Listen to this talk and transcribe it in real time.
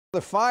The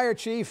fire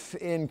chief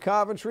in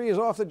Coventry is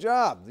off the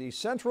job. The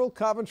Central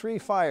Coventry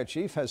fire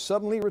chief has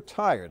suddenly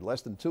retired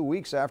less than 2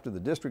 weeks after the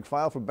district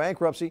filed for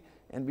bankruptcy.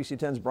 NBC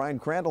 10's Brian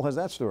Crandall has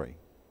that story.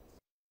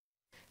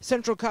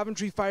 Central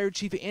Coventry Fire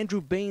Chief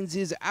Andrew Baines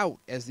is out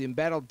as the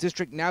embattled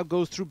district now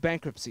goes through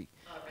bankruptcy.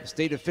 The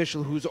state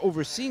official who's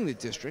overseeing the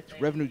district,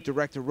 Revenue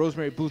Director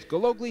Rosemary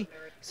Booth-Gologly,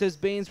 says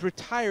Baines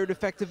retired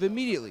effective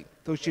immediately,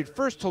 though she had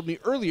first told me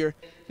earlier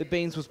that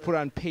Baines was put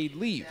on paid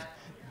leave.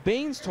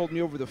 Baines told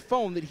me over the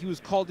phone that he was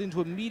called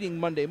into a meeting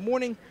Monday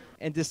morning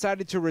and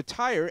decided to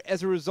retire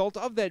as a result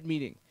of that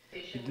meeting.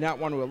 He did not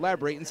want to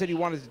elaborate and said he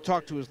wanted to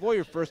talk to his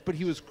lawyer first, but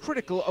he was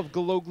critical of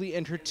Gologly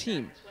and her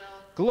team.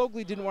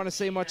 Gologly didn't want to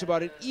say much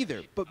about it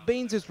either, but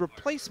Baines'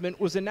 replacement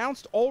was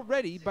announced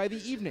already by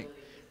the evening.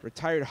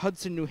 Retired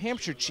Hudson, New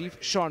Hampshire Chief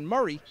Sean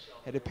Murray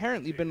had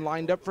apparently been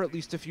lined up for at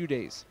least a few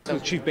days. So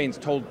Chief Baines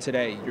told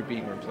today you're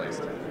being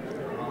replaced.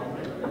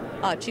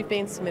 Chief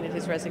Baines submitted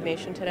his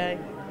resignation today.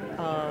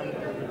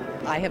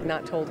 I have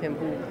not told him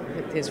who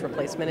his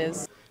replacement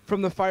is.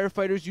 From the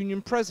Firefighters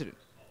Union president.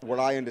 What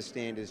I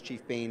understand is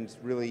Chief Baines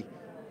really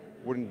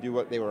wouldn't do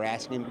what they were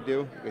asking him to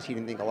do because he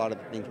didn't think a lot of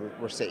the things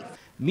were safe.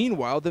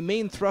 Meanwhile, the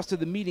main thrust of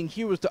the meeting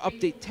here was to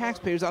update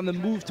taxpayers on the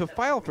move to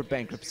file for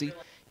bankruptcy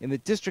in the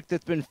district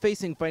that's been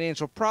facing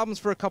financial problems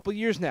for a couple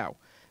years now.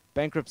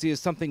 Bankruptcy is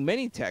something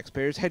many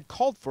taxpayers had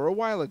called for a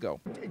while ago.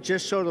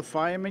 Just so the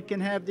firemen can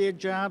have their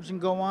jobs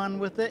and go on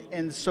with it,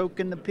 and so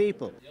can the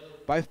people.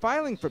 By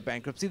filing for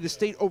bankruptcy, the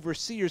state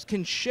overseers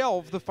can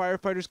shelve the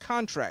firefighters'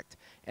 contract,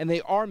 and they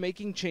are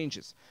making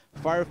changes.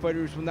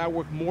 Firefighters will now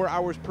work more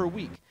hours per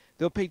week.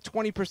 They'll pay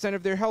 20%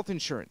 of their health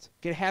insurance,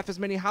 get half as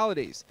many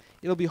holidays.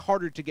 It'll be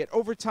harder to get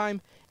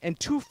overtime, and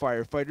 2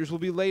 firefighters will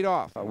be laid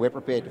off. We're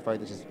prepared to fight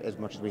this as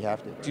much as we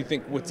have to. Do you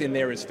think what's in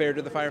there is fair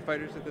to the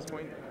firefighters at this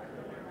point?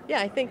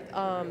 Yeah, I think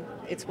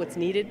it's what's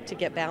needed to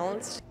get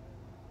balanced.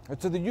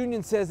 So the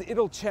union says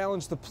it'll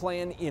challenge the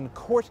plan in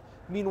court.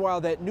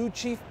 Meanwhile, that new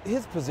chief,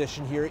 his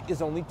position here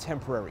is only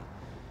temporary.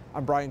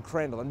 I'm Brian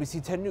Crandall,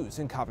 NBC 10 News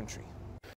in Coventry.